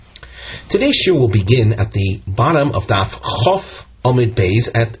Today's shir will begin at the bottom of Daf Chof Amud Beis,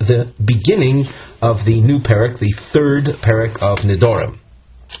 at the beginning of the new parak, the third parak of Nedarim.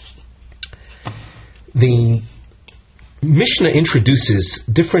 The Mishnah introduces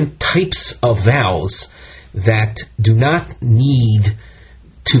different types of vows that do not need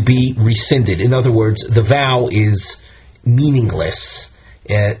to be rescinded. In other words, the vow is meaningless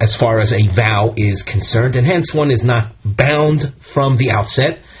as far as a vow is concerned, and hence one is not bound from the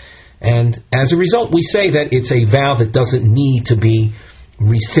outset. And as a result, we say that it's a vow that doesn't need to be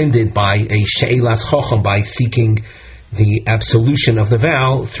rescinded by a she'elas chocham, by seeking the absolution of the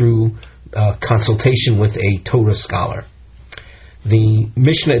vow through consultation with a Torah scholar. The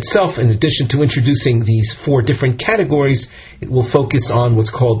Mishnah itself, in addition to introducing these four different categories, it will focus on what's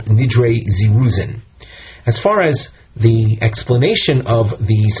called nidrei ziruzin. As far as the explanation of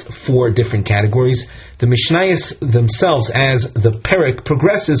these four different categories, the Mishnayos themselves, as the parak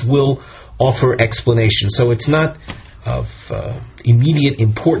progresses, will offer explanation. So it's not of immediate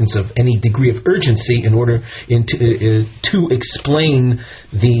importance, of any degree of urgency, in order to explain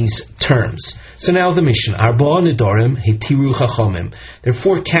these terms. So now the Mishnah, Arba Nedarim Hitiru Chachamim. There are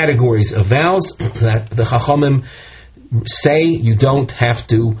four categories of vows that the Chachamim say you don't have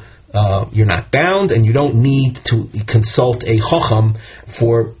to, you're not bound, and you don't need to consult a Chacham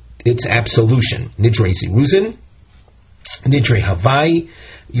for its absolution. Nidrei Ziruzin, Nidrei Havai.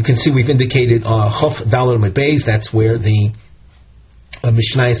 You can see we've indicated Chof Dalar Mebeis. That's where the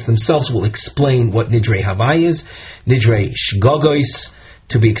Mishnayos themselves will explain what Nidrei Havai is. Nidrei Shgogois,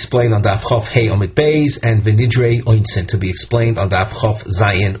 to be explained on Daf Chof Hey Omid Beis, and V'Nidrei Oinsin, to be explained on Daf Chof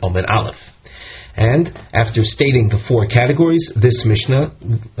Zayin Omid Aleph. And after stating the four categories, this Mishnah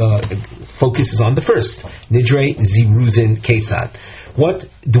focuses on the first, Nidrei Ziruzin Ketzad. What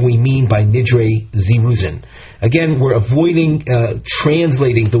do we mean by Nidrei Ziruzin? Again, we're avoiding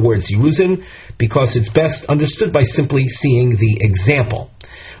translating the word Ziruzin because it's best understood by simply seeing the example.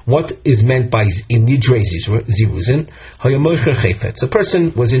 What is meant by Nidrei Ziruzin? A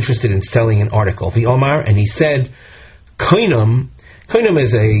person was interested in selling an article, V'Omar, and he said, Koinam. Koinam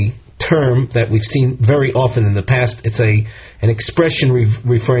is a term that we've seen very often in the past. It's an expression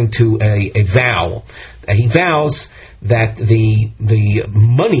referring to a vow. He vows that the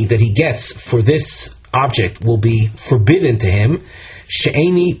money that he gets for this object will be forbidden to him.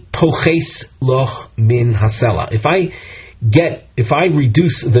 She'eni poches loch min hasela. If I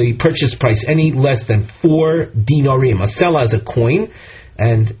reduce the purchase price any less than 4 dinarim, a sela is a coin,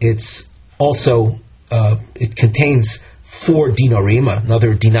 and it's also it contains 4 dinarim,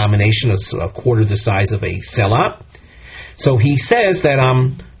 another denomination, a quarter the size of a sela. So he says that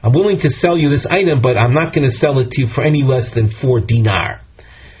I'm willing to sell you this item, but I'm not going to sell it to you for any less than 4 dinar.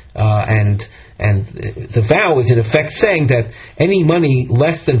 And the vow is in effect saying that any money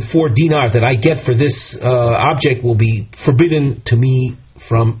less than 4 dinar that I get for this object will be forbidden to me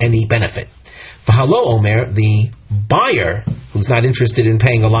from any benefit. V'halo Omer, the buyer, who's not interested in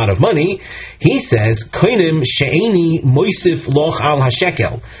paying a lot of money, he says, Koinim she'eni moisif loch al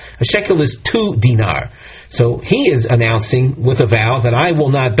hashekel. A shekel is 2 dinar. So he is announcing with a vow that I will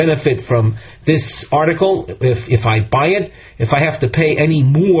not benefit from this article if I buy it, if I have to pay any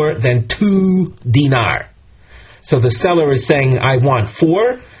more than 2 dinar. So the seller is saying, I want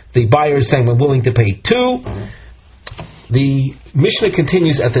 4. The buyer is saying, I'm willing to pay 2. The Mishnah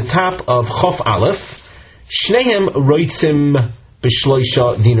continues at the top of Chof Aleph, Shnehem roitzim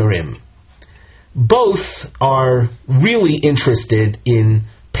b'shloisha dinarim. Both are really interested in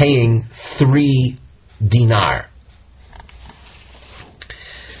paying 3 dinar.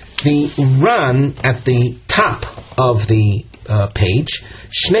 The Ran at the top of the page,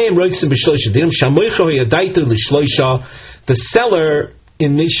 Shneim roitzim b'shloisha dinarim, shamoicha hoyadaitu l'shloisha. The seller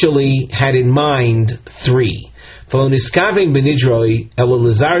initially had in mind 3. The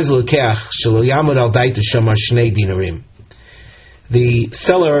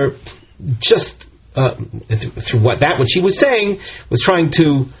seller, just through what she was saying, was trying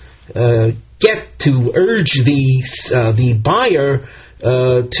to urge the buyer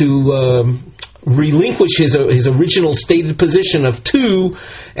to relinquish his original stated position of 2,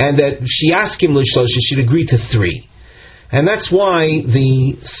 and that she asked him she should agree to 3. And that's why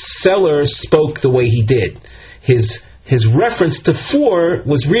the seller spoke the way he did. His reference to 4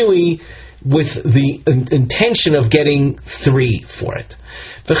 was really with the intention of getting 3 for it.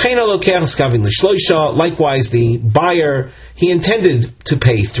 Likewise, the buyer, he intended to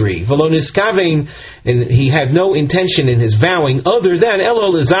pay 3. And he had no intention in his vowing other than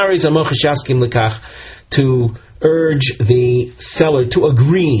to urge the seller to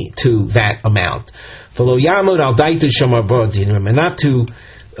agree to that amount. And not to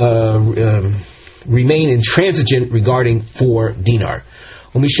remain intransigent regarding 4 dinar.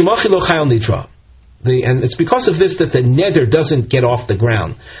 And it's because of this that the neder doesn't get off the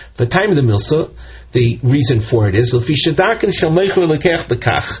ground. The time of the milsa, the reason for it is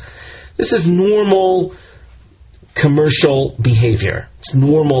this is normal commercial behavior. It's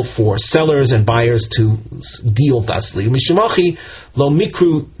normal for sellers and buyers to deal thusly. And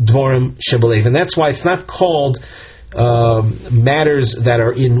that's why it's not called matters that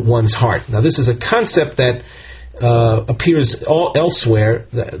are in one's heart. Now, this is a concept that appears elsewhere.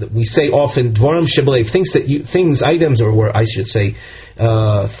 That we say often, dvarim shebelev,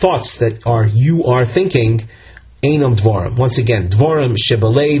 thoughts that you are thinking. Einam dvarim. Once again, dvarim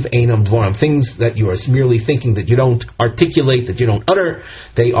shebelev, einam dvarim. Things that you are merely thinking, that you don't articulate, that you don't utter,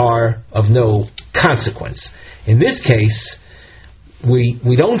 they are of no consequence. In this case, we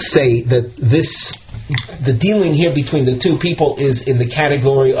don't say that the dealing here between the two people is in the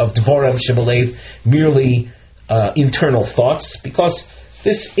category of dvarim shebelev, merely internal thoughts, because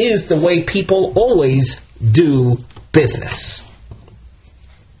this is the way people always do business.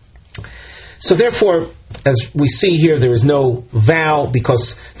 So therefore, as we see here, there is no vow,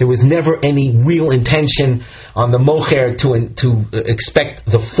 because there was never any real intention on the mocher to expect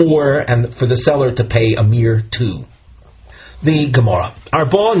the 4 and for the seller to pay a mere 2. The Gemara.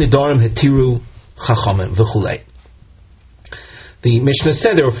 Arba Nedarim Hetiru Chachamim V'chulei. The Mishnah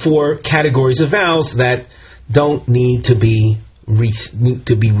said there are 4 categories of vows that don't need to be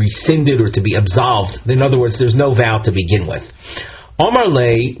rescinded or to be absolved. In other words, there's no vow to begin with. Omar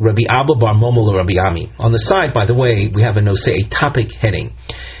lei Rabbi Abba bar Momol Rabbi Ami. On the side, by the way, we have a topic heading.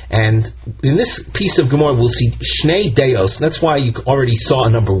 And in this piece of Gemara, we'll see Shnei Deos. That's why you already saw a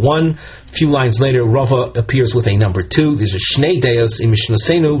number 1. A few lines later, Rava appears with a number 2. There's a Shnei Deos in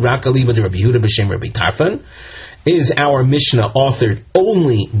Mishnasenu, Rak Aliba de Rabbi Yehuda b'Shem Rabbi Tarfon. Is our Mishnah authored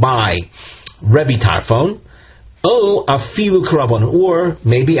only by Rabbi Tarfon? Afilu Karabon, or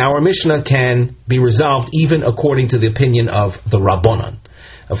maybe our Mishnah can be resolved even according to the opinion of the Rabbanon.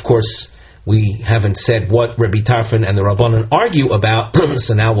 Of course, we haven't said what Rabbi Tarfon and the Rabbanon argue about,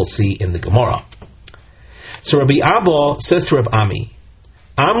 so now we'll see in the Gemara. So Rabbi Abba says to Rabbi Ami,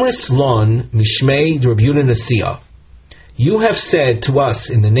 Amris lon mishmei Rabbi Yehuda Nasiya. You have said to us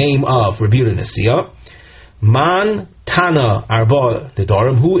in the name of Rabbi Yehuda Nasiya, Man Tana Arba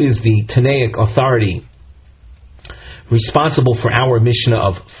Nedarim, who is the Tanaic authority responsible for our Mishnah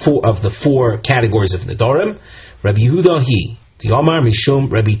of the 4 categories of Nedarim? Rabbi Yehuda he, the Omar Mishum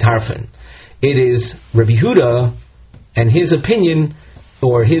Rabbi Tarfon. It is Rabbi Yehuda and his opinion,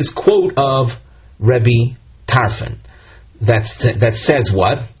 or his quote of Rabbi Tarfon. That says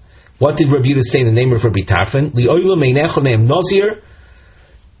what? What did Rabbi Yehuda say in the name of Rabbi Tarfon? Li'oila meinecho ne'em nazir,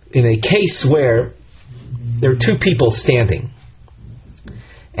 in a case where there are 2 people standing,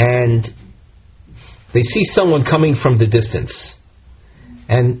 and they see someone coming from the distance.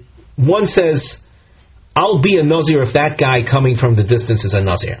 And one says, I'll be a Nazir if that guy coming from the distance is a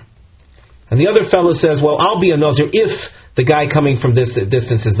Nazir. And the other fellow says, well, I'll be a Nazir if the guy coming from this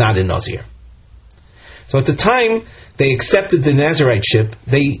distance is not a Nazir. So at the time they accepted the Naziriteship,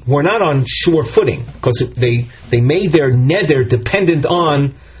 they were not on sure footing, because they made their neder dependent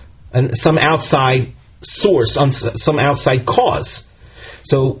on some outside source, on some outside cause.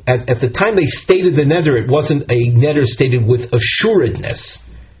 So at the time they stated the neder, it wasn't a neder stated with assuredness.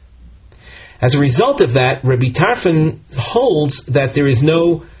 As a result of that, Rabbi Tarfon holds that there is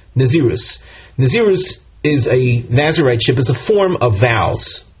no Nazirus. Nazirus is a Naziriteship, is a form of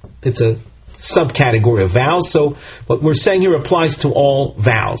vows. It's a subcategory of vows, so what we're saying here applies to all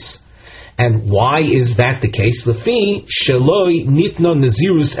vows. And why is that the case? Lefi sheloi nitno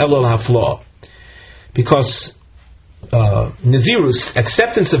Nazirus elol haflo. Because Nazirus,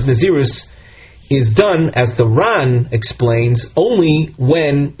 acceptance of Nazirus, is done, as the Ran explains, only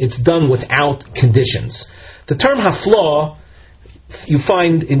when it's done without conditions. The term hafla, you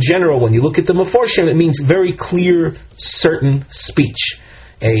find in general, when you look at the Meforshim, it means very clear, certain speech.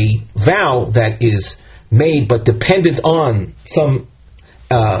 A vow that is made but dependent on some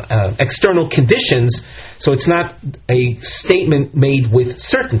external conditions, so it's not a statement made with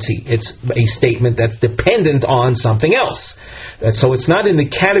certainty. It's a statement that's dependent on something else. So it's not in the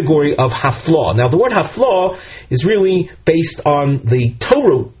category of hafla. Now the word hafla is really based on the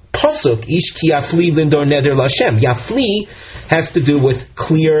Torah pasuk, Ish ki yafli lindor neder l'Hashem. Yafli has to do with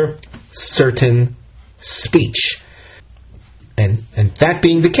clear, certain speech. And that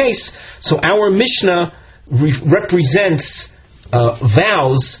being the case, so our Mishnah represents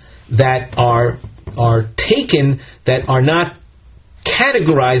vows that are taken, that are not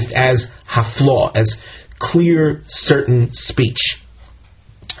categorized as hafla, as clear, certain speech.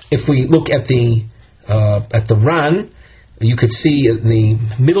 if we look at the Ran, you could see in the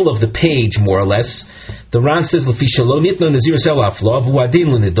middle of the page, more or less, the Ran says,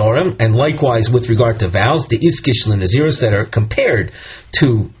 and likewise with regard to vows, the iskish l'nazirus that are compared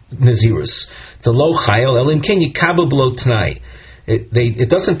to nazirus. The lo chayil elim ken yikabu below t'nai. It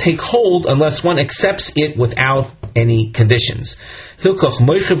doesn't take hold unless one accepts it without any conditions. Hilkoch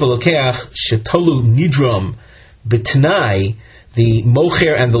moicher v'lokeach shetolu nidram b'tnai, the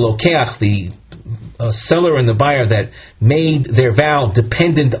mocher and the lokeach, the seller and the buyer that made their vow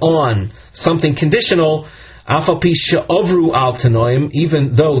dependent on something conditional, afapi she'ovru al tanoim,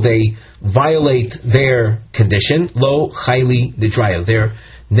 even though they violate their condition, lo chayli nidrayo, their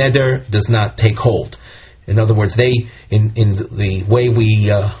neder does not take hold. In other words, they in the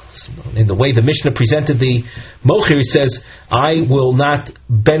way the Mishnah presented the mocher, he says, I will not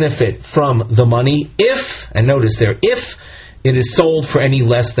benefit from the money if, and notice there, if it is sold for any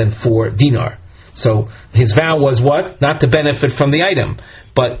less than 4 dinar. So his vow was what? Not to benefit from the item,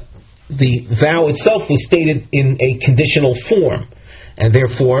 but the vow itself was stated in a conditional form, and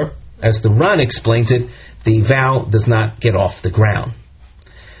therefore, as the Ran explains it, the vow does not get off the ground.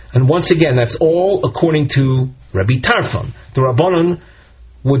 And once again, that's all according to Rabbi Tarfon. The Rabbanon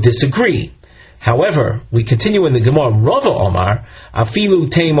would disagree. However, we continue in the Gemara, Rava Omar, Afilu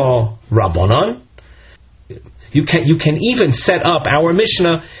Tema Rabbanon. You can even set up our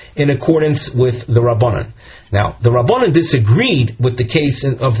Mishnah in accordance with the Rabbanon. Now, the Rabbanon disagreed with the case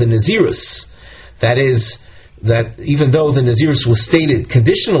of the Nazirus. That is, that even though the Nazirus was stated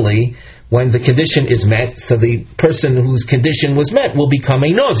conditionally, when the condition is met, so the person whose condition was met will become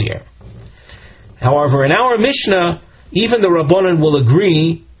a Nazir. However, in our Mishnah, even the Rabbanon will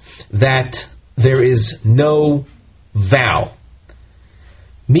agree that there is no vow.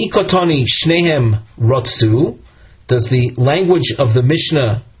 Mikotani shnehem rotsu. Does the language of the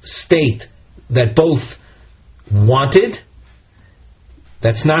Mishnah state that both wanted?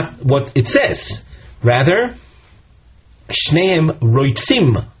 That's not what it says. Rather, shnehem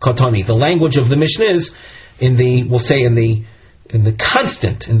roitzim kotani. The language of the Mishnah is in the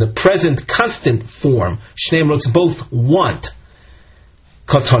present constant form. Shnehem roitzim, both want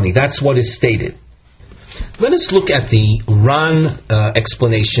kotani. That's what is stated. Let us look at the Ran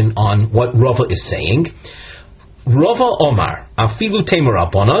explanation on what Rava is saying. Rava Omar, Afilu Temer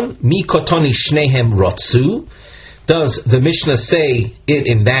Rabbanon, Mi Kotoni Shnehem Rotsu. Does the Mishnah say it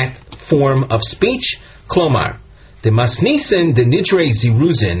in that form of speech? Klomar, the Masnisen, the Nidrei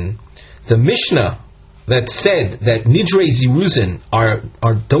Ziruzin, the Mishnah that said that Nidrei Ziruzin are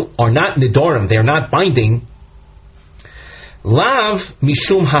not Nedarim, they are not binding. Lav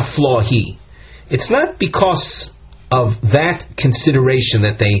Mishum Haflohi. It's not because of that consideration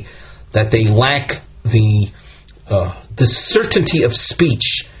that they lack the certainty of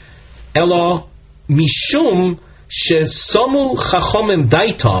speech. Elo mishum shesamu chachomim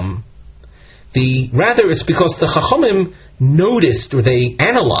daitam. Rather, it's because the chachomim noticed or they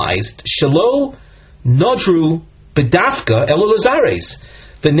analyzed shelo nodru bedafka elo lazares.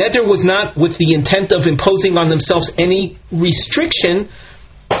 The neder was not with the intent of imposing on themselves any restriction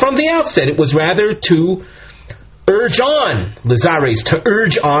from the outset. It was rather to urge on lazares, to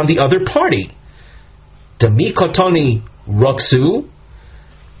urge on the other party. Demikotoni rotsu.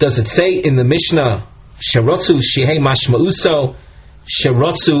 Does it say in the Mishnah sherotsu shehei mashmauso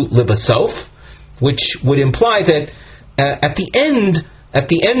sherotsu libasof, which would imply that at the end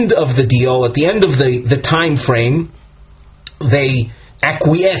of the deal, at the end of the time frame, they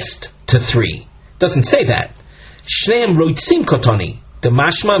acquiesced to 3. Doesn't say that. Shneim roitzim kotoni the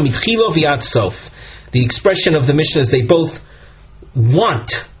mashma mitchilo v'ad sof. The expression of the Mishnah is they both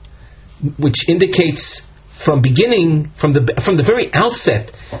want, which indicates from the very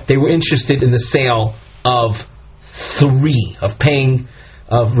outset, they were interested in the sale of 3,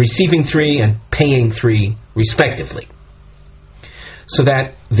 of receiving 3 and paying 3 respectively. So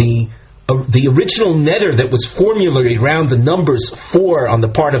that the original neder that was formulated around the numbers 4 on the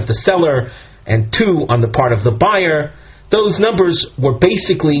part of the seller and 2 on the part of the buyer, those numbers were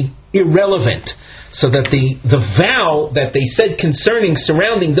basically irrelevant. So that the vow that they said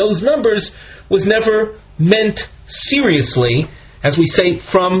surrounding those numbers was never meant seriously, as we say,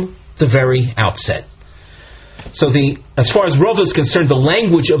 from the very outset. So as far as Rava is concerned, the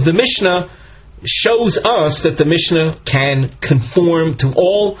language of the Mishnah shows us that the Mishnah can conform to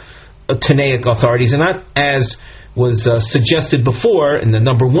all Tanaic authorities, and not as was suggested before in the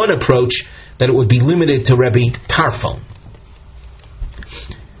number 1 approach, that it would be limited to Rebbe Tarfon.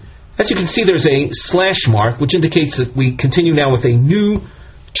 As you can see, there's a slash mark, which indicates that we continue now with a new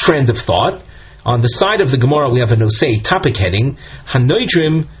trend of thought. On the side of the Gemara, we have a nosei topic heading,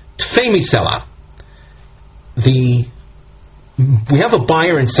 Hanoidrim Tfei misela. We have a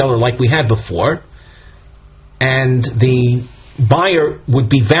buyer and seller like we had before, and the buyer would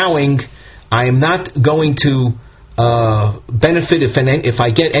be vowing, I am not going to benefit if I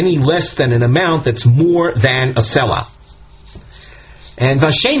get any less than an amount that's more than a selah. And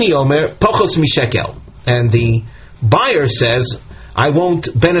Vasheni Omer Pochos Mishekel. And the buyer says, I won't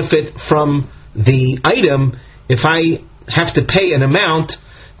benefit from the item if I have to pay an amount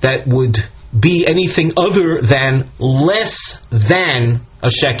that would be anything other than less than a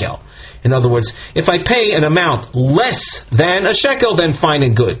shekel. In other words, if I pay an amount less than a shekel, then fine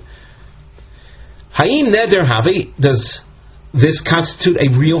and good. Hayim neder have, does this constitute a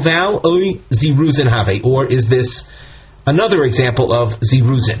real vow? Oy ziruzin have, or is this another example of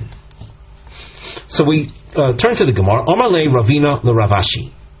ziruzin? So we turn to the Gemara. Omar le Ravina le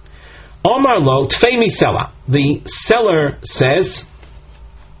Ravashi. Omar lo tfei misela. The seller says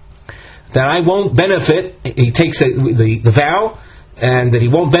that I won't benefit. He takes the vow, and that he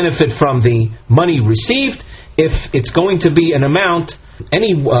won't benefit from the money received if it's going to be an amount,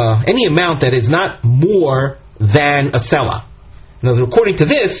 any amount that is not more than a selah. Now, according to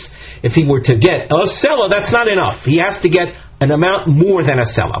this, if he were to get a selah, that's not enough. He has to get an amount more than a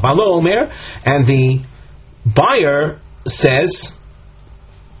selah. Valo omer, and the buyer says,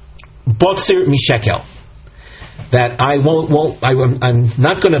 botzir mishekel, that I'm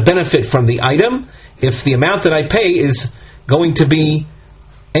not going to benefit from the item if the amount that I pay is going to be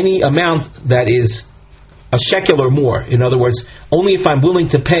any amount that is a shekel or more. In other words, only if I'm willing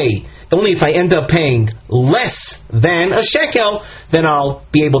to pay, only if I end up paying less than a shekel, then I'll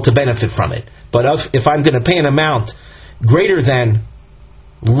be able to benefit from it. But if I'm going to pay an amount greater than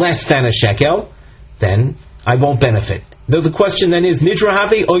less than a shekel, then I won't benefit. The question then is, Nidra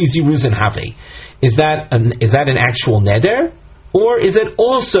have or Ziruzin have? Is that an actual neder, or is it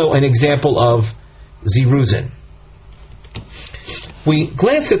also an example of Ziruzin? We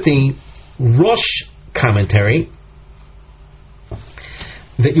glance at the Rosh commentary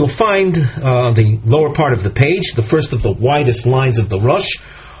that you'll find the lower part of the page, the first of the widest lines of the Rosh.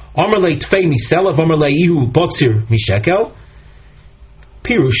 Amar le tfei misela, Amar le ihu botzir mishekel.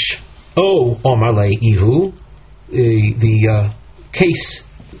 Pirush, O Amar le ihu. The case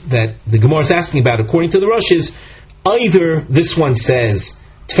that the Gemara is asking about, according to the Rosh, is either this one says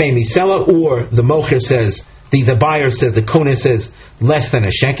tfei misela, or the mocher says, the buyer says, the kohen says less than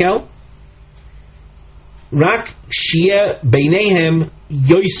a shekel. Rak shia beinehem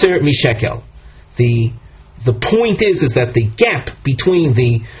yoiser mishekel. The point is that the gap between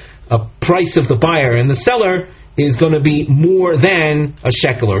the price of the buyer and the seller is going to be more than a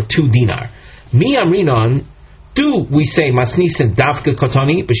shekel, or 2 dinar. Mi amrinon, do we say masnisen davka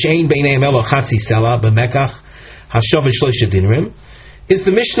kotani b'shein beinehem elo chatzi sela b'mekach hashav shloisha dinrim? Is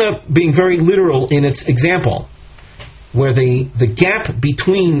the Mishnah being very literal in its example, where the gap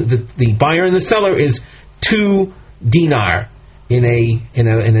between the buyer and the seller is 2 dinar in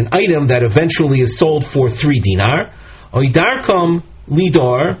an item that eventually is sold for 3 dinar? Oidarkom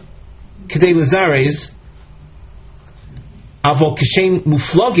lidor kedei lezares avol kishem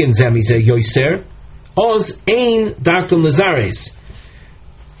muflogin zemize yoiser oz ein darkom lezares.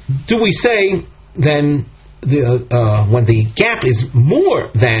 Do we say then when the gap is more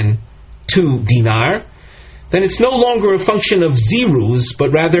than 2 dinar, then it's no longer a function of ziruz,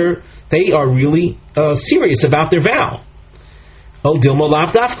 but rather they are really serious about their vow? Oh, dilma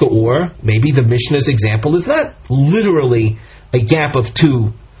lav dafka, or maybe the Mishnah's example is not literally a gap of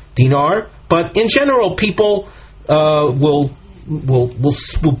 2 dinar, but in general people will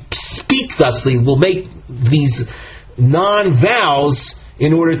speak thusly, will make these non-vows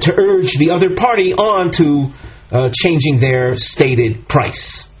in order to urge the other party on to changing their stated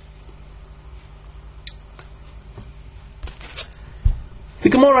price. The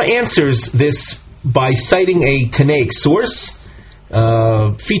Gemara answers this by citing a Tanaic source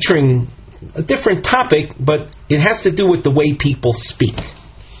featuring a different topic, but it has to do with the way people speak.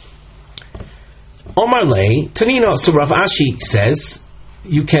 Omar Le, Tanina, so Rav Ashi says,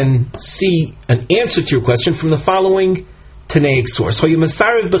 you can see an answer to your question from the following Tanaic source. Notice,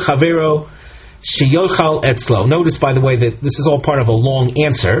 by the way, that this is all part of a long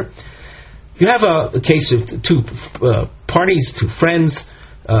answer. You have a case of 2 parties, 2 friends.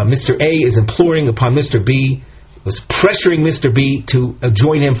 Mr. A is imploring upon Mr. B, was pressuring Mr. B to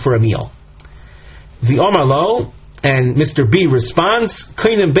join him for a meal. The Omar Lo, and Mr. B responds,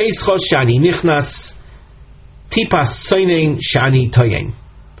 Koinem beischo shani nichnas tipas soinen shani toyen.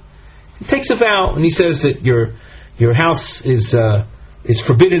 He takes a vow, and he says that your house is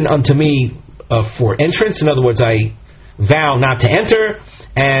forbidden unto me for entrance. In other words, I vow not to enter,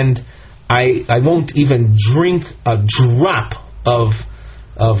 and I won't even drink a drop of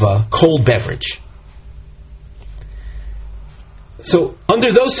a cold beverage. So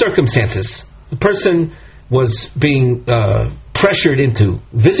under those circumstances, the person was being pressured into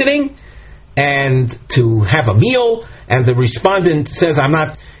visiting and to have a meal, and the respondent says, I'm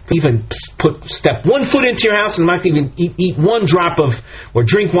not even step one foot into your house, and I'm not even eat one drop of, or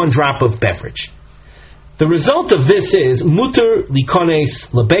drink one drop of beverage. The result of this is muter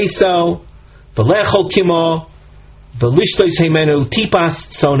likones lebeso velechol kimo velishtois heimenu tipas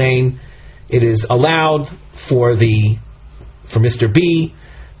tsonein. It is allowed for Mr. B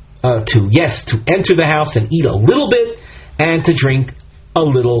to enter the house and eat a little bit and to drink a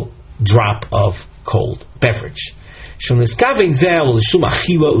little drop of cold beverage. When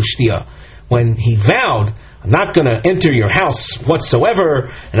he vowed, I'm not going to enter your house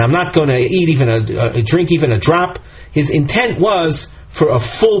whatsoever, and I'm not going to eat even drink even a drop, his intent was for a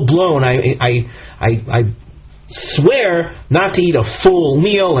full blown. I swear not to eat a full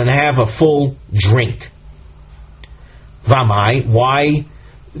meal and have a full drink. Vamai, why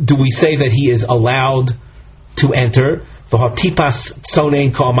do we say that he is allowed to enter? V'hatipas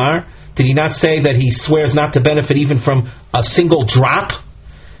tsonein komar. Did he not say that he swears not to benefit even from a single drop?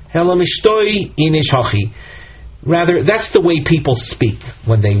 Rather, that's the way people speak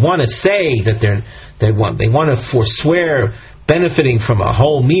when they want to say that they want to forswear benefiting from a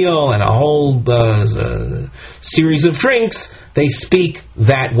whole meal and a whole series of drinks. They speak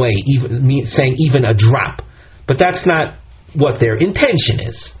that way, saying even a drop. But that's not what their intention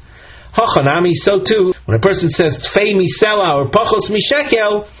is. Hachanami, so too, when a person says Tfei misela or Pachos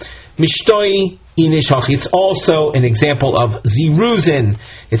mishekel, mishtoi inish hachi, it's also an example of ziruzin.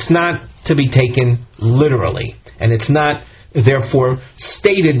 It's not to be taken literally, and it's not therefore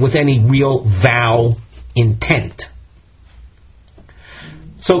stated with any real vow intent.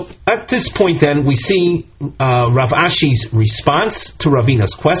 So at this point then, we see Rav Ashi's response to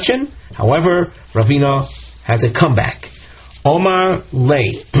Ravina's question. However, Ravina has a comeback. Omar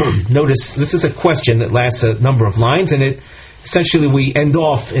Lay. Notice this is a question that lasts a number of lines, and essentially we end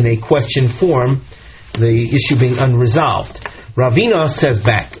off in a question form, the issue being unresolved. Ravina says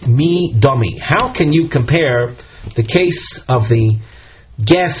back, Mi Domi. How can you compare the case of the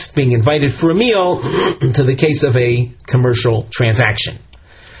guest being invited for a meal to the case of a commercial transaction?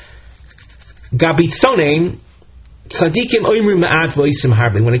 Gabitzonein, tzadikim oimru ma'at v'oisim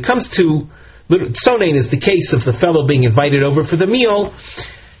harbe. When it comes to tzonein, is the case of the fellow being invited over for the meal.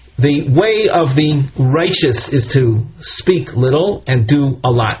 The way of the righteous is to speak little and do a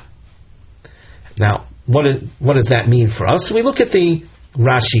lot. Now, what does that mean for us? We look at the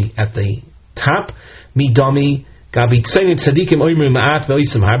Rashi at the top. Midomi gabi tzonein tzadikim oimru ma'at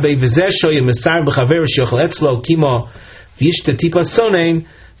v'oisim harbe v'zeh shoyem mesar b'chaver sheyochel etzlo kimo v'yishta tipa tzonein.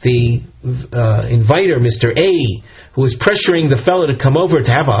 The inviter, Mr. A, who is pressuring the fellow to come over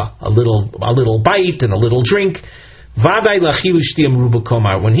to have a little bite and a little drink. When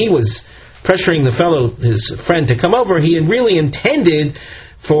he was pressuring the fellow, his friend, to come over, he had really intended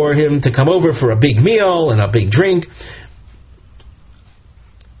for him to come over for a big meal and a big drink.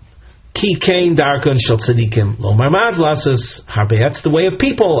 That's the way of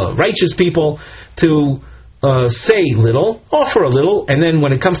people, righteous people, to say little, offer a little, and then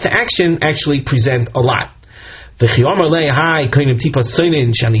when it comes to action, actually present a lot. And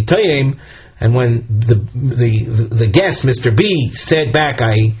when the guest, Mr. B, said back,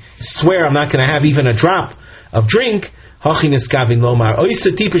 I swear I'm not going to have even a drop of drink, that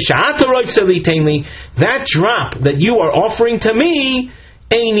drop that you are offering to me,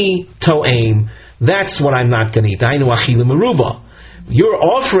 eini to'em, that's what I'm not going to eat. You're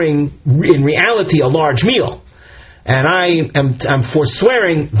offering, in reality, a large meal. And I'm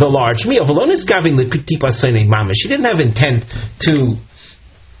forswearing the large meal. She didn't have intent to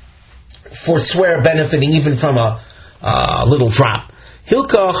forswear benefiting even from a little drop.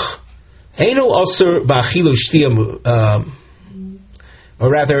 Hilkach, or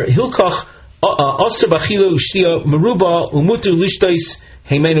rather, Hilkach, Osir Bachilu Shtia Meruba Umutu Lishtois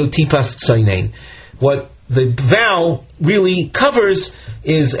Heimenu Tipas Tsoinein. What the vow really covers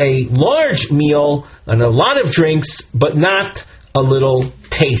is a large meal and a lot of drinks, but not a little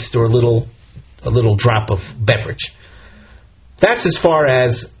taste or a little drop of beverage. That's as far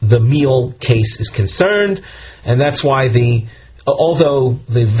as the meal case is concerned, and that's why although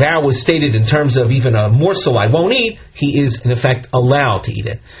the vow was stated in terms of even a morsel I won't eat, he is in effect allowed to eat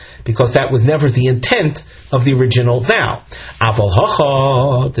it, because that was never the intent of the original vow. Aval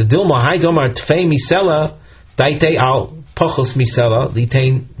hacha the dilma haidomar tfei misela daite al pachos misela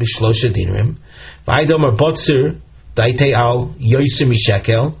litain b'shlosha dinarim v'haidomar botzur daite al yoser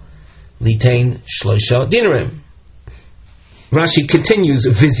mishekel litain shlosha dinarim. Rashi continues,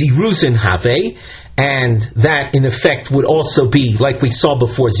 v'ziruzin have, and that in effect would also be, like we saw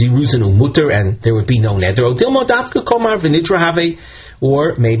before, ziruzin umuter, and there would be no neder. O dilma dafka komar v'nidra have,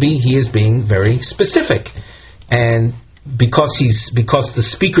 or maybe he is being very specific, and because the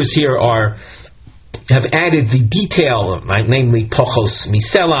speakers here have added the detail, namely pochos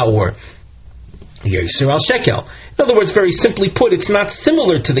misela or yoser al shekel. In other words, very simply put, it's not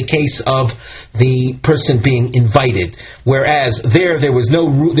similar to the case of the person being invited, whereas there's no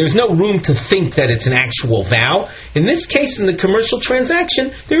room to think that it's an actual vow. In this case, in the commercial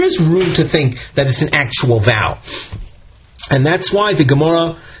transaction, there is room to think that it's an actual vow, and that's why the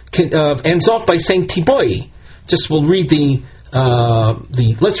Gemara ends off by saying tiboi. We'll read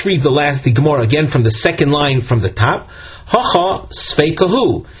let's read the Gemara again from the second line from the top. Hacha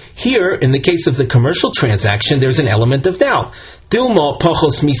sveikahu. Here, in the case of the commercial transaction, there's an element of doubt. Dilma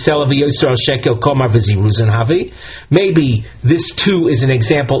pachos misela v'yoser al shekel komar v'ziruzin havi. Maybe this too is an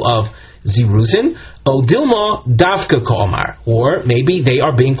example of ziruzin. O dilma davka komar. Or maybe they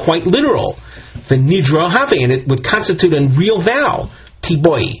are being quite literal. V'nidra havi, and it would constitute a real vow.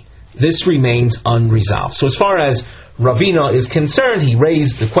 Tiboi. This remains unresolved. So as far as Ravina is concerned, he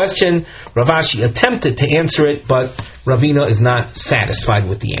raised the question. Rav Ashi attempted to answer it, but Ravina is not satisfied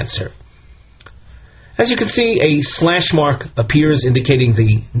with the answer. As you can see, a slash mark appears indicating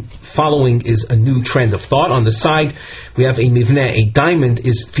the following is a new trend of thought. On the side, we have a mivneh. A diamond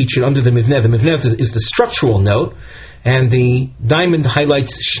is featured under the mivneh. The mivneh is the structural note, and the diamond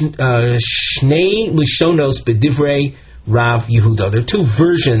highlights Shnei Lishonos B'divrei Rav Yehuda. There are two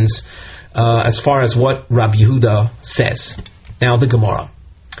versions as far as what Rav Yehuda says. Now the Gemara.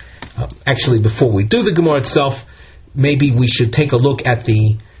 Actually, before we do the Gemara itself, maybe we should take a look at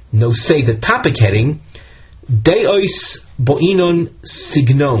the nosei, the topic heading. Deois bo'inon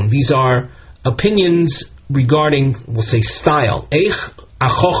signon. These are opinions regarding, we'll say, style. Eich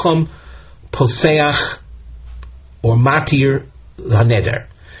achocham poseach or matir haneder.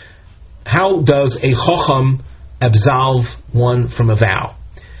 How does a chocham absolve one from a vow?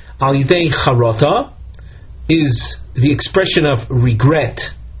 Al yidei charota, is the expression of regret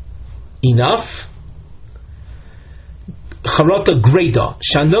enough? Charota greda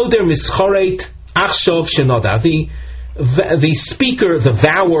shanoder mischoret achshov shenoda. The speaker, the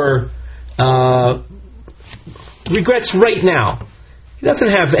vower, regrets right now. He doesn't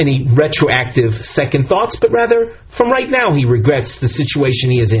have any retroactive second thoughts, but rather from right now he regrets the situation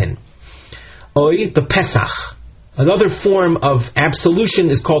he is in. Oy bepesach. Another form of absolution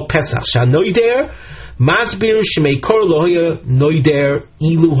is called Pesach. Shanoider masbir shmeikor lohoya noider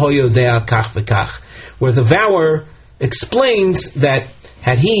ilu hoyodea kach v'kach, where the vower explains that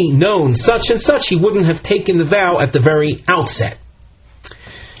had he known such and such, he wouldn't have taken the vow at the very outset.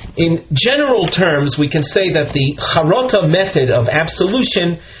 In general terms, we can say that the charota method of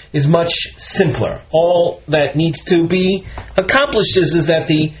absolution is much simpler. All that needs to be accomplished is that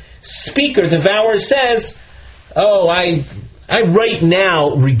the speaker, the vower, says, "Oh, I right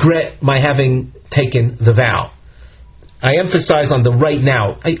now regret my having taken the vow." I emphasize on the right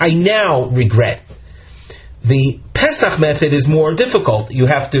now. I now regret. The Pesach method is more difficult. You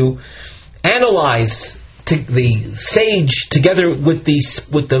have to analyze the sage together with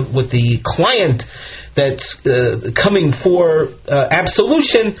the client that's coming for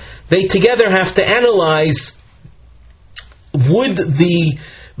absolution. They together have to analyze: would the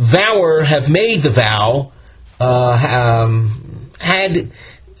vower have made the vow had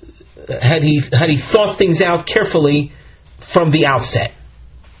he thought things out carefully from the outset?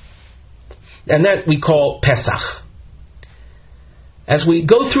 And that we call Pesach. As we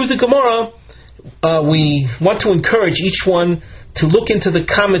go through the Gemara, we want to encourage each one to look into the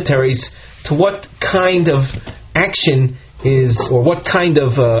commentaries to what kind of action is, or what kind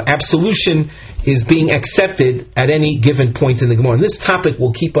of absolution is being accepted at any given point in the Gemara. And this topic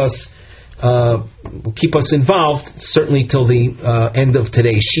will keep us involved, certainly till the end of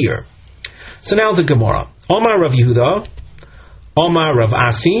today's shiur. So now the Gemara. Omar Rav Yehuda, Omar Rav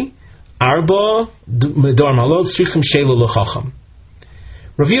Asi, Arba Medor Malot Srichim Shelo L'Chacham.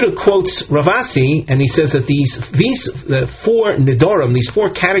 Rav Yehuda quotes Rav Asi, and he says that these four Nedarim, these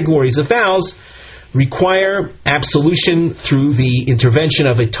four categories of vows, require absolution through the intervention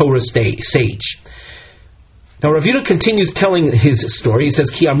of a Torah sage. Now Rav Yehuda continues telling his story. He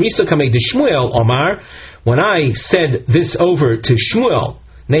says, Ki Amrisa Kamei de Shmuel Omar, when I said this over to Shmuel,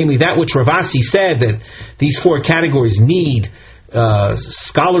 namely that which Rav Asi said, that these four categories need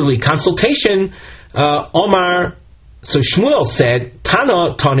scholarly consultation, Omar So Shmuel said,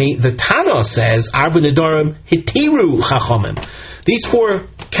 Tana, Tani, the Tana says, Arba Nedarim Hitiru Chachamim. These 4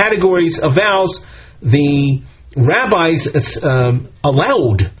 categories of vows, the rabbis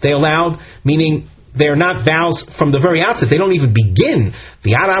allowed, meaning they're not vows from the very outset. They don't even begin.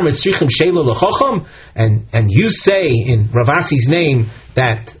 And you say in Rav Asi's name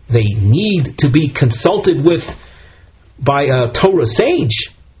that they need to be consulted with by a Torah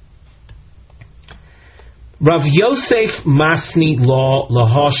sage. Rav Yosef Masni Law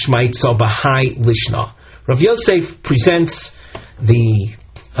Lahosh Maitza Bahai Lishna. Rav Yosef presents the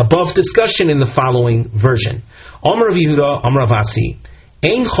above discussion in the following version. Amar Rav Yehuda, Amar Rav Asi,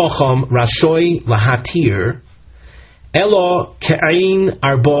 Ein Chocham Rashoi Lahatir Elo Ke'ain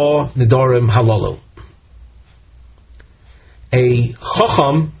Arba Nedarim Halalu. A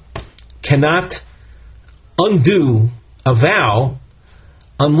Chocham cannot undo a vow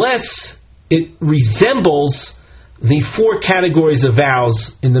unless it resembles the 4 categories of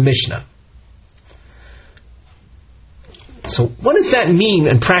vows in the Mishnah. So what does that mean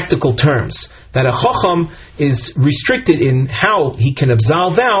in practical terms? That a Chacham is restricted in how he can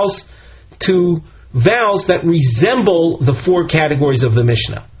absolve vows to vows that resemble the 4 categories of the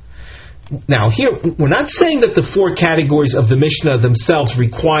Mishnah. Now here, we're not saying that the 4 categories of the Mishnah themselves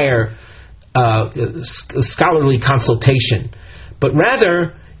require scholarly consultation, but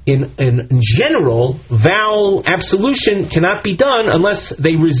rather in general, vow absolution cannot be done unless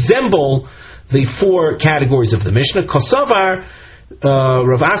they resemble the 4 categories of the Mishnah. Kosavar,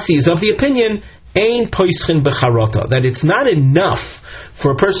 Rav Asi is of the opinion, Ein poischin becharota, that it's not enough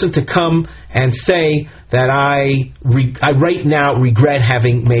for a person to come and say that I right now regret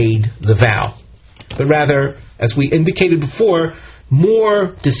having made the vow. But rather, as we indicated before,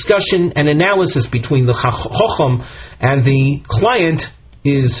 more discussion and analysis between the Chacham and the client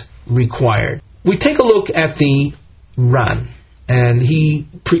is required. We take a look at the Ran, and he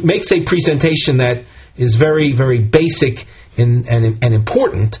makes a presentation that is very, very basic and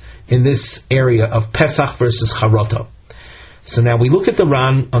important in this area of Pesach versus Charota. So now we look at the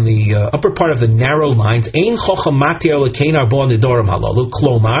Ran on the upper part of the narrow lines. Ein chocham matir lekein arba nedarim halalu.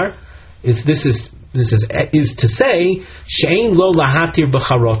 Klomar, this is to say, she'ein lo lahatir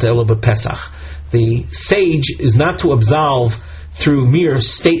b'charota elo b'Pesach. The sage is not to absolve through mere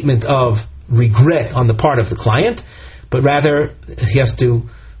statement of regret on the part of the client, but rather he has to,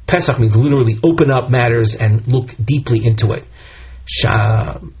 Pesach means literally open up matters and look deeply into it.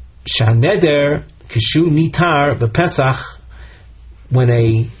 Shaneder kishu nitar b'Pesach, when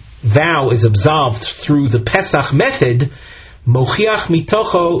a vow is absolved through the Pesach method, mochiach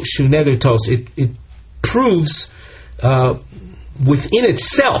mitocho shu neder tos. It proves within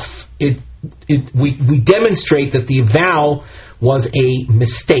itself. We demonstrate that the vow was a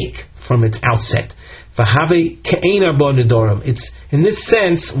mistake from its outset. It's in this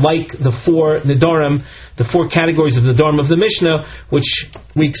sense like the 4 Nedarim, the 4 categories of Nedarim of the Mishnah, which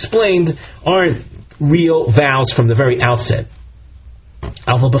we explained aren't real vows from the very outset.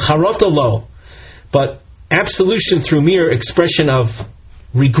 But absolution through mere expression of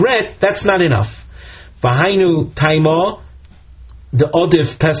regret, that's not enough. V'hainu taima the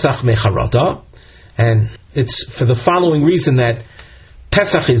odif Pesach mecharata, and it's for the following reason that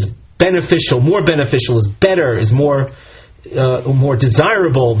Pesach is beneficial, more beneficial, is better, is more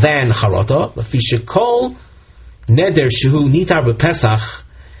desirable than Charata. Kol neder shehu nitar b'Pesach,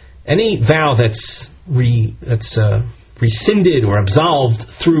 any vow that's rescinded or absolved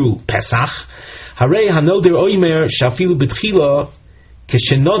through Pesach. Harei hanoder oimer shafilu b'tchila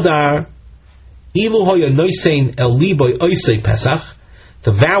keshenodar ilu hoya noisein el liboy oisei Pesach.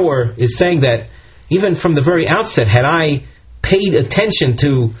 The vower is saying that even from the very outset, had I paid attention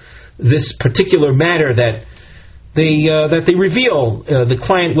to this particular matter that they reveal, the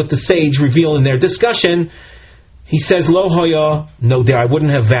client with the sage reveal in their discussion, he says, Lo hoya, no there, I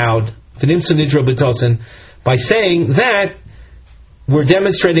wouldn't have vowed. V'nimsa nidra b'tosen. By saying that, we're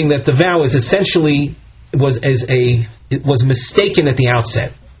demonstrating that the vow is essentially it was mistaken at the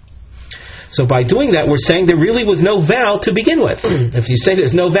outset. So by doing that, we're saying there really was no vow to begin with. If you say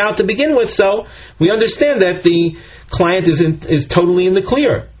there's no vow to begin with, so we understand that the client is totally in the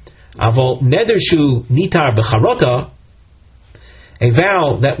clear. Avol nedershu nitar b'charota, a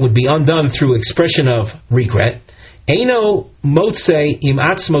vow that would be undone through expression of regret. Eino motze im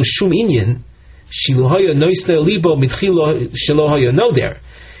atzmo shum inyan shiluhoya noisne libo mitchilo shilohoya noder.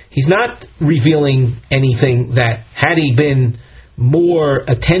 He's not revealing anything that had he been more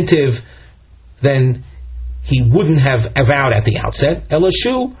attentive, then he wouldn't have avowed at the outset.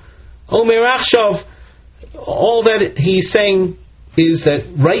 Elashu omer achshav. All that he's saying is that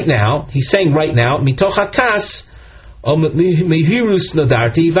right now, mitoch hakas mehirus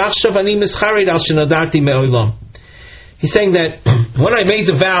nadarti v'achshav ani mischared al shenadarti me'olam. He's saying that when I made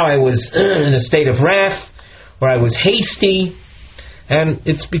the vow, I was in a state of wrath, or I was hasty, and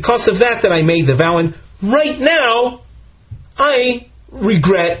it's because of that I made the vow, and right now, I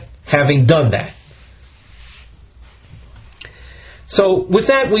regret having done that. So with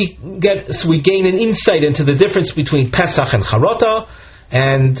that, we gain an insight into the difference between Pesach and Charota,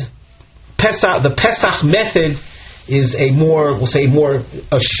 and the Pesach method is a more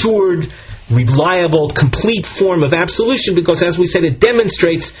assured, reliable, complete form of absolution, because, as we said, it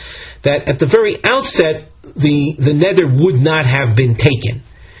demonstrates that at the very outset the neder would not have been taken.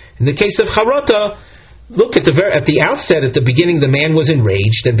 In the case of Charota, look at the outset, at the beginning, the man was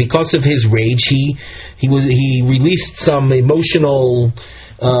enraged, and because of his rage, he released some emotional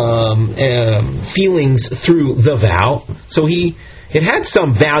feelings through the vow. So it had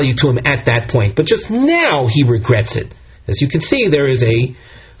some value to him at that point, but just now he regrets it. As you can see, there is a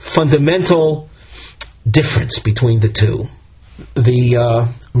fundamental difference between the two. The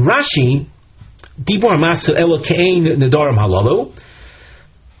Rashi, Dibur Masu Elokein Nedarim Halalu,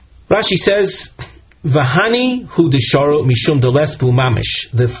 Rashi says, Vahani hu desharo mishum delesbu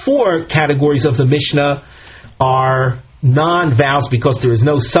mamish. The four categories of the Mishnah are non-vows because there is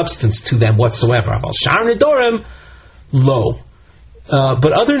no substance to them whatsoever. Aval shar nedarim lo.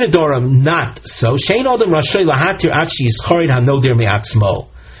 But other nedarim not so. Shein adam rashay lahatir achi yischarid hanodir me'atzmo.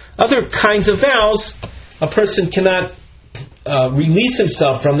 Other kinds of vows, a person cannot release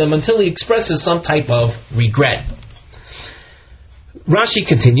himself from them until he expresses some type of regret. Rashi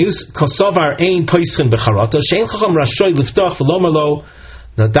continues, Kosovar ein poischin b'charata, she'en chacham rashoy liftoch v'lomalo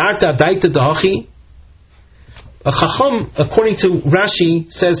nadarta daita dahachi. A chacham, according to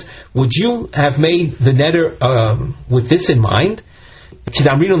Rashi, says, would you have made the neder with this in mind?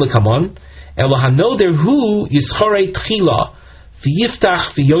 Kidamrinu lekamon, elo hanoder hu yischorei tchila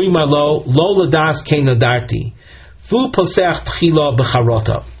v'yiftach v'yoimalo lo ladas kein nadarti v'u posech tchila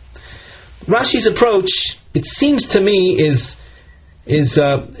b'charata. Rashi's approach, it seems to me, is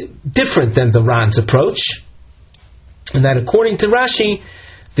different than the Ran's approach, and that according to Rashi,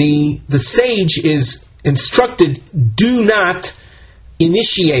 the sage is instructed, do not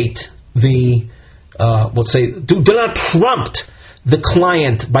initiate do not prompt the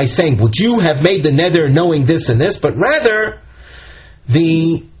client by saying, would you have made the neder knowing this and this, but rather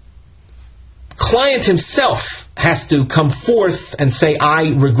the client himself has to come forth and say,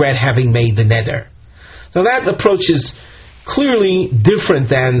 I regret having made the neder. So that approach is clearly different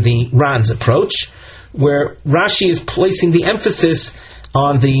than the Ran's approach, where Rashi is placing the emphasis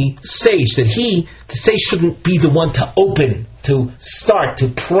on the sage, that the sage shouldn't be the one to open, to start, to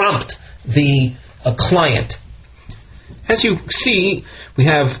prompt the client. As you see, we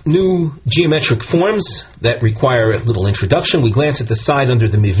have new geometric forms that require a little introduction. We glance at the side under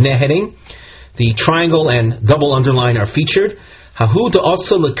the Mivneh heading. The triangle and double underline are featured. Hahu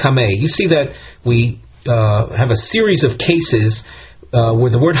da'asa l'kameh. You see that we have a series of cases where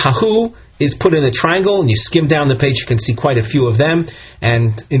the word hahu is put in a triangle, and you skim down the page, you can see quite a few of them.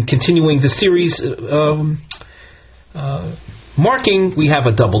 And in continuing the series marking, we have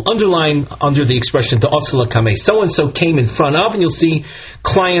a double underline under the expression Da'asla Kameh. So and so came in front of, and you'll see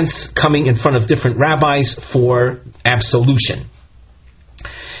clients coming in front of different rabbis for absolution.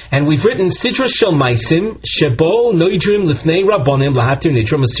 And we've written Sidra Shel Maisim, Shebo Noidrim Lifnei Rabbonim Lahatir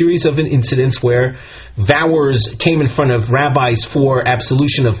Nidrim, a series of incidents where vowers came in front of rabbis for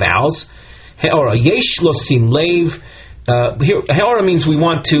absolution of vows. He'ora Yesh Losim Leiv. Here, He'ora means we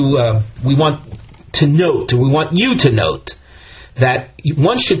want to note, or we want you to note, that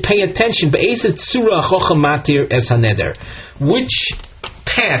one should pay attention. Be'ezet Surah Chocham Matir Es HaNeder. Which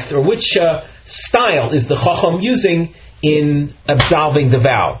path or which style is the Chocham using in absolving the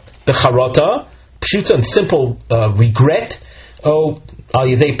vow? Becharota, pshuta and simple regret, al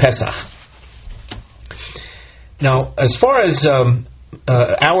yedei Pesach. Now, as far as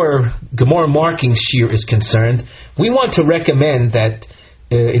our Gemara marking shir is concerned, we want to recommend that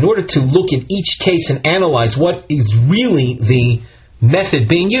in order to look at each case and analyze what is really the method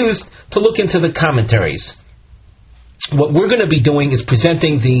being used, to look into the commentaries. What we're going to be doing is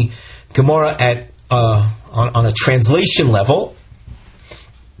presenting the Gemara at on a translation level.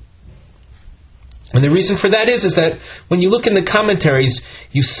 And the reason for that is that when you look in the commentaries,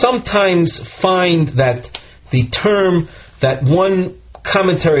 you sometimes find that the term that one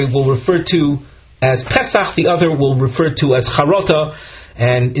commentary will refer to as Pesach, the other will refer to as Charota,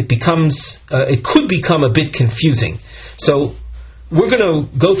 and it could become a bit confusing. So we're going to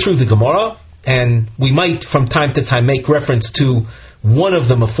go through the Gemara, and we might from time to time make reference to one of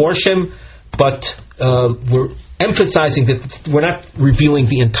the Meforshim, but we're emphasizing that we're not revealing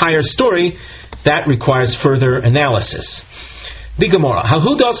the entire story. That requires further analysis. The Gemara,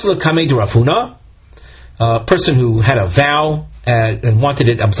 Hahu dasla kamei de Rav Huna, a person who had a vow and wanted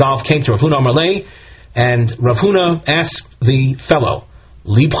it absolved came to Rav Huna Amarle, and Rav Huna asked the fellow,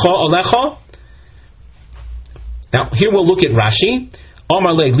 Libcha alecha? Now here we'll look at Rashi.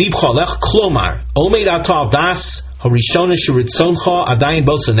 Amarle libcha alech klomar omeid atal das harishona sheritzoncha adayin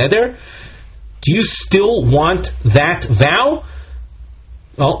bosa neder. Do you still want that vow?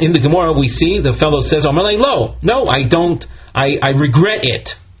 Well, in the Gemara we see the fellow says, Amarle lo, no, I don't. I regret it.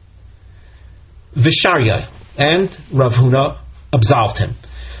 Visharya, and Rav Huna absolved him.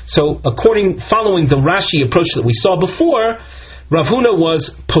 So, following the Rashi approach that we saw before, Rav Huna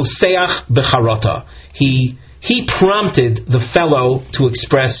was poseach becharata. He prompted the fellow to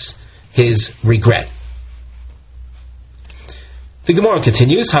express his regret. The Gemara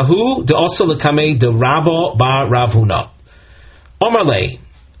continues, Hahu de also lekame de Rabba bar Rav Huna. Omarle,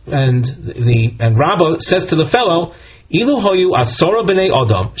 and Rabba says to the fellow, Ilu hoyu asora b'nei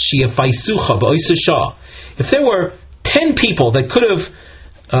adam sheyafaisucha b'oisasha. If there were 10 people that could have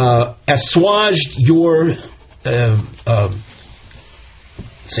assuaged your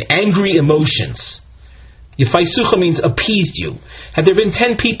say angry emotions, yafaisucha means appeased you. Had there been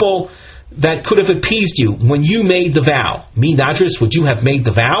 10 people that could have appeased you when you made the vow, me Nadris, would you have made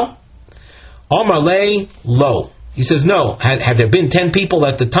the vow? Amar le lo. He says no. Had there been 10 people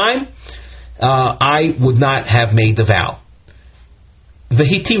at the time, I would not have made the vow.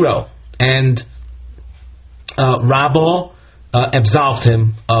 Vehitiro, and Rabba absolved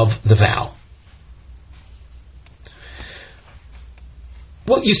him of the vow.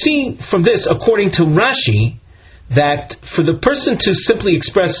 Well, you see from this, according to Rashi, that for the person to simply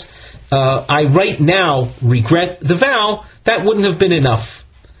express, I right now regret the vow, that wouldn't have been enough.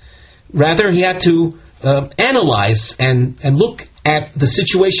 Rather, he had to analyze and look at the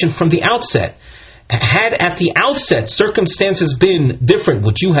situation from the outset. Had at the outset circumstances been different,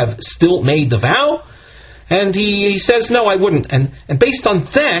 would you have still made the vow? And he says, no, I wouldn't. And based on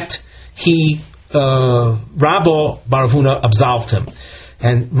that, Rabba bar Huna absolved him.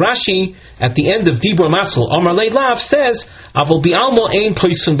 And Rashi, at the end of Dibra Masel, Amar Leilav says, Avol bi'almo ein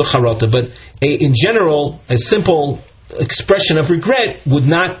poisun b'charota. But in general, a simple expression of regret would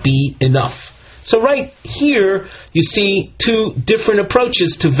not be enough. So right here, you see two different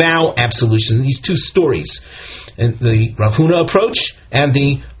approaches to vow absolution, these two stories. And the Rav Huna approach and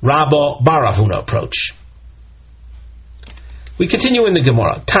the Rabba bar Rav Huna approach. We continue in the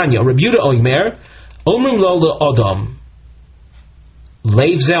Gemara. Tanya, Rabbi Yehuda Omer, Omrim lo le'odam,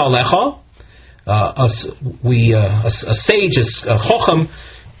 leiv ze alecha. A sage, a chocham,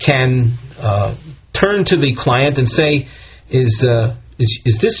 can turn to the client and say, is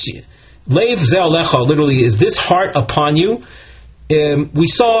this leiv ze alecha, literally, is this heart upon you? We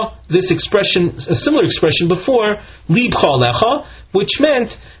saw this expression, a similar expression before, libcha alecha, which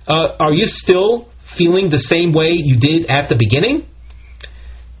meant, are you still feeling the same way you did at the beginning?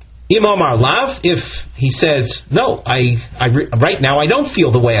 Im Amar Lav, if he says, no, right now I don't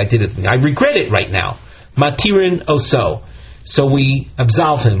feel the way I did it, I regret it right now. Matirin oso. So we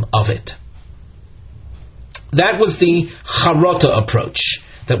absolve him of it. That was the charota approach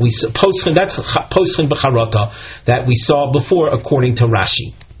that we that's poschen b'charota that we saw before, according to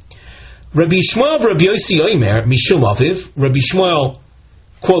Rashi. Rabbi Shmuel Rabbi Yossi Omer Mishum Aviv. Rabbi Shmuel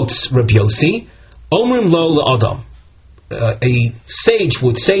quotes Rabbi Yossi. Omrim lo le'adam. A sage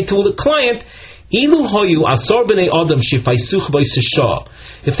would say to the client, Ilu hoyu asor b'nei adam shifaisuch b'isashah.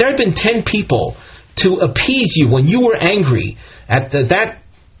 If there had been 10 people to appease you when you were angry at that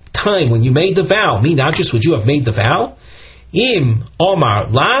time when you made the vow, me not just would you have made the vow? Im Omar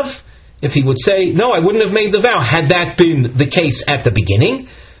Lav, if he would say, no, I wouldn't have made the vow, had that been the case at the beginning,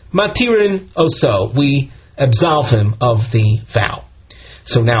 Matirin oso, we absolve him of the vow.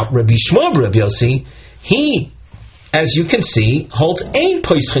 So now Rabbi Shmuel Rabbi Yossi, he, as you can see, holds ein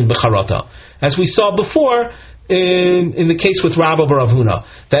poischin b'charata, as we saw before in the case with Rabba bar Rav Huna,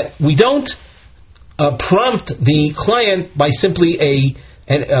 that we don't prompt the client by simply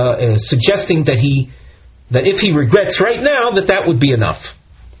suggesting that if he regrets right now, that would be enough.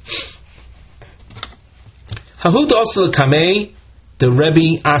 Hahut also kamei the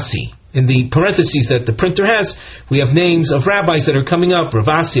Rebbe Asi. In the parentheses that the printer has, we have names of rabbis that are coming up: Rav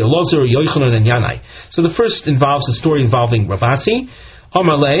Asi, Elazar, Yochanan, and Yanai. So the first involves a story involving Rav Asi.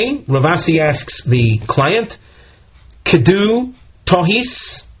 Amar le, Rav Asi asks the client, Kedu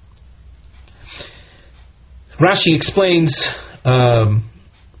tohis. Rashi explains,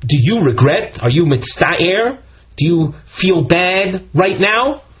 do you regret? Are you mitzta'er? Do you feel bad right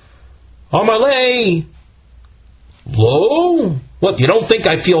now? Amalei, lo, what, you don't think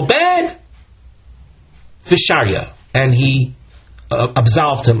I feel bad? Visharya, and he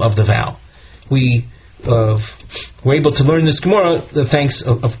absolved him of the vow. We were able to learn this Gemara, thanks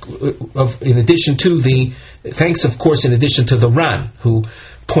in addition to the Ran, who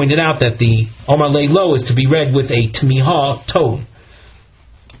pointed out that the Amalei lo is to be read with a tmiha tone.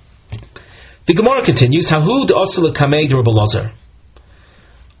 The Gemara continues, Hahu d'asala kamei de Rebbe Elazar.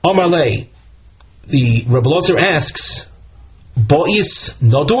 Amalei, the Rebbe Elazar asks, Bo'is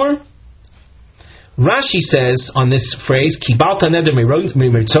nodur? Rashi says on this phrase, Kibalta neder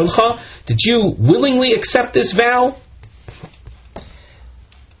mimirtzoncha, did you willingly accept this vow?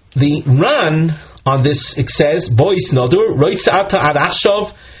 The Ran on this, it says, Bo'is nodur, roitzata ad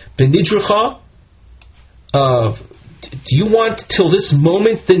achshav benidrucha, do you want till this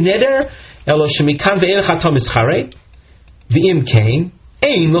moment the neder? Elo shemikan ve'en chatam ischare, v'im kain,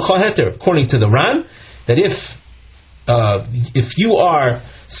 ein l'cha heter. According to the Ran, that if you are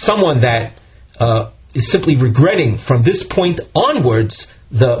someone that is simply regretting from this point onwards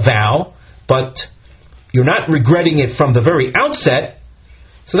the vow, but you're not regretting it from the very outset,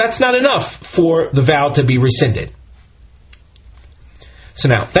 so that's not enough for the vow to be rescinded. So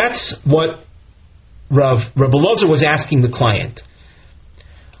now, that's what Rebbe Elazar was asking the client.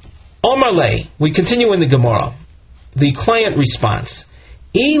 Omar lei, we continue in the Gemara. The client responds,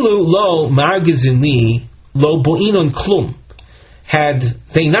 Ilu lo margizini lo bo'inon klum. Had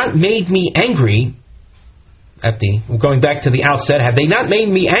they not made me angry, going back to the outset, had they not made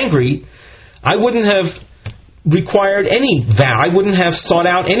me angry, I wouldn't have required any vow. I wouldn't have sought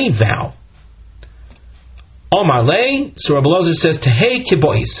out any vow. Omar lei, so Rebbe Elazar says, Tehei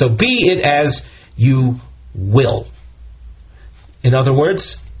kibois, so be it as you will. In other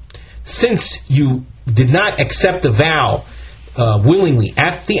words, since you did not accept the vow willingly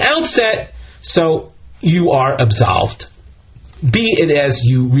at the outset, so you are absolved. Be it as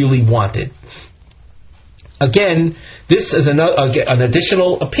you really wanted. Again, this is an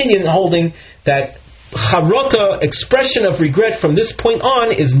additional opinion holding that charota, expression of regret from this point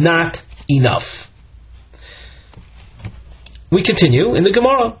on, is not enough. We continue in the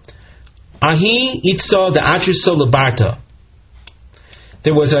Gemara. Ahi itza da'atriso lebarta.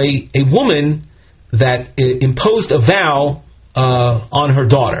 There was a woman that imposed a vow on her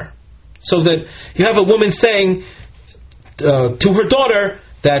daughter. So that you have a woman saying to her daughter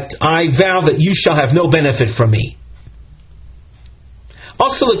that I vow that you shall have no benefit from me.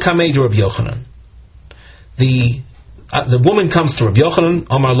 Also, l'kamei de Rabbi Yochanan. The woman comes to Rabbi Yochanan,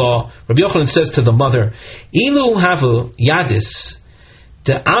 Amar Law. Rabbi Yochanan says to the mother, Ilu havu yadis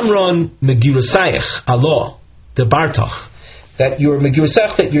de amron megirusayich alo de bartoch. That your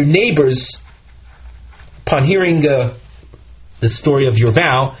megirusayich, that your neighbors, upon hearing the story of your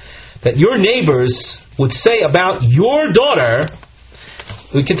vow, that your neighbors would say about your daughter.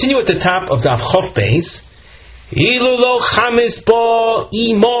 We continue at the top of Daf Chof Beis. Ilu lo chamis bo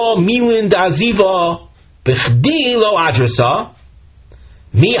imo milin da'aziva b'chdi lo adresa.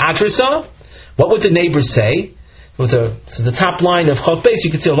 Mi adresa? What would the neighbors say? So the top line of Chof Beis,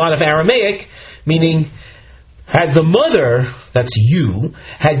 you can see a lot of Aramaic, meaning, had the mother, that's you,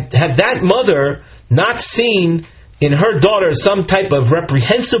 had that mother not seen in her daughter some type of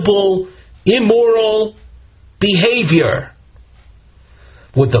reprehensible, immoral behavior,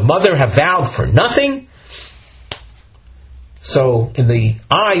 would the mother have vowed for nothing? So, in the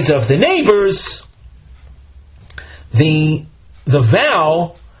eyes of the neighbors, the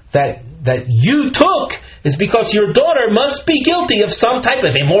vow that you took is because your daughter must be guilty of some type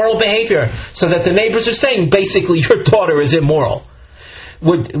of immoral behavior. So that the neighbors are saying, basically, your daughter is immoral.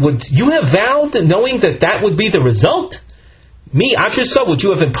 Would you have vowed knowing that would be the result? Mi atrisa, would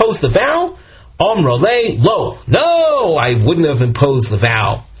you have imposed the vow? Omrole, lo. No, I wouldn't have imposed the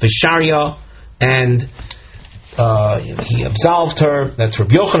vow. Visharya, and he absolved her. That's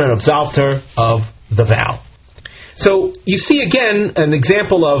Rabbi Yochanan absolved her of the vow. So you see again an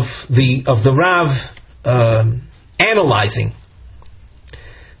example of the Rav analyzing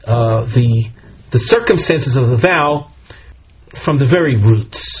the circumstances of the vow from the very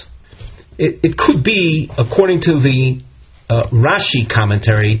roots. It could be, according to the Rashi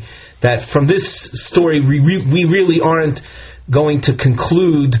commentary, that from this story we really aren't going to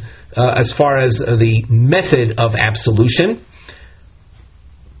conclude as far as the method of absolution.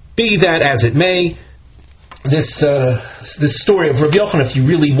 Be that as it may, this story of Rabbi Yochanan,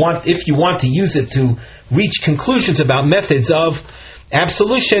 if you want to use it to reach conclusions about methods of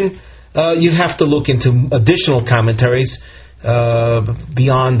absolution, you'd have to look into additional commentaries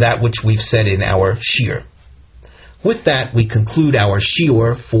beyond that which we've said in our shir. With that, we conclude our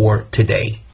shiur for today.